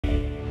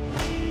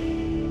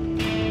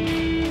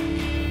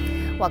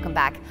Welcome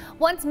back.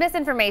 Once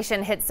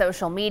misinformation hits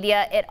social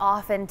media, it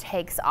often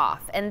takes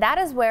off, and that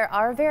is where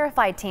our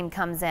Verified team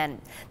comes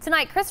in.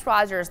 Tonight, Chris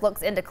Rogers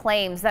looks into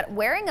claims that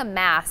wearing a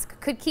mask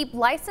could keep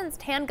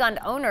licensed handgun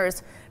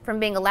owners from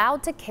being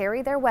allowed to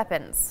carry their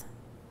weapons.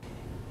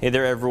 Hey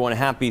there, everyone.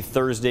 Happy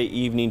Thursday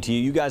evening to you.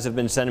 You guys have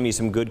been sending me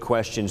some good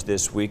questions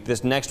this week.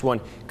 This next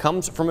one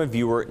comes from a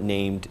viewer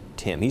named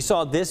Tim. He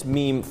saw this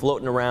meme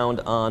floating around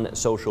on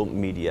social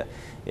media.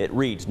 It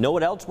reads, "Know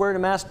what else wearing a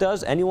mask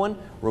does? Anyone?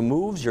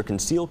 Removes your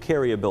concealed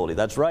carry ability."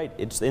 That's right.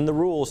 It's in the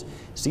rules.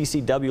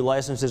 CCW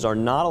licenses are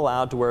not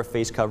allowed to wear a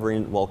face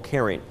covering while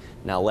carrying.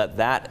 Now let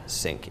that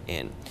sink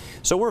in.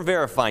 So we're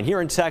verifying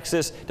here in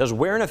Texas, does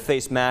wearing a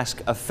face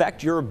mask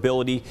affect your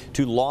ability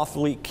to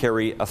lawfully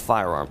carry a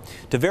firearm?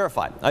 To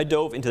verify, I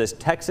dove into this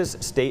Texas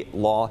state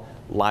law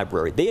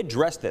library. They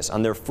address this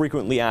on their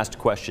frequently asked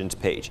questions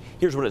page.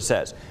 Here's what it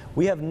says.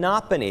 We have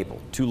not been able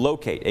to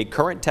locate a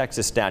current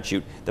Texas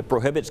statute that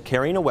prohibits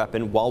carrying a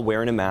weapon while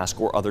wearing a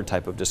mask or other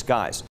type of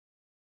disguise.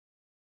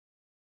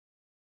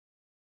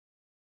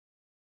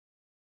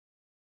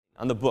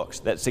 On the books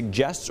that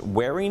suggests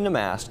wearing a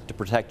mask to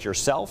protect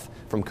yourself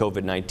from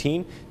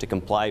COVID-19, to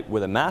comply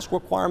with a mask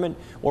requirement,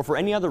 or for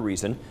any other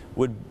reason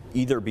would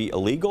either be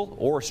illegal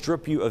or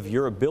strip you of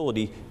your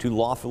ability to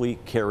lawfully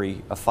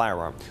carry a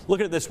firearm.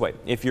 Look at it this way.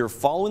 If you're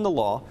following the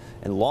law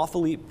and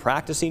lawfully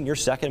practicing your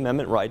Second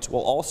Amendment rights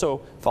while also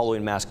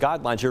following mask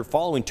guidelines, you're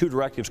following two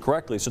directives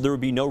correctly, so there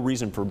would be no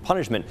reason for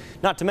punishment.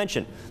 Not to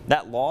mention,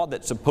 that law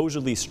that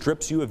supposedly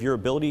strips you of your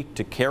ability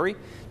to carry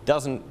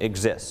doesn't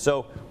exist.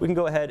 So we can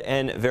go ahead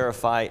and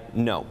verify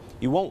no.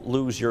 You won't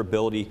lose your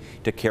ability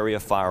to carry a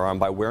firearm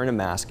by wearing a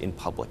mask in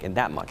public, and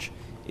that much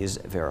is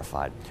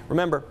verified.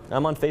 Remember,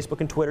 I'm on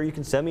Facebook and Twitter. You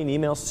can send me an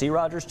email,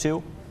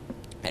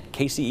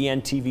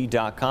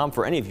 crogers2@kcentv.com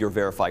for any of your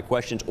verified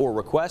questions or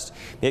requests.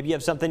 Maybe you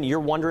have something you're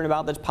wondering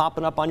about that's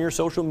popping up on your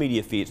social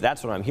media feeds.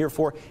 That's what I'm here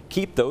for.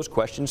 Keep those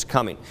questions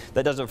coming.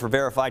 That does it for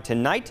Verify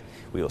tonight.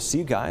 We will see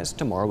you guys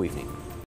tomorrow evening.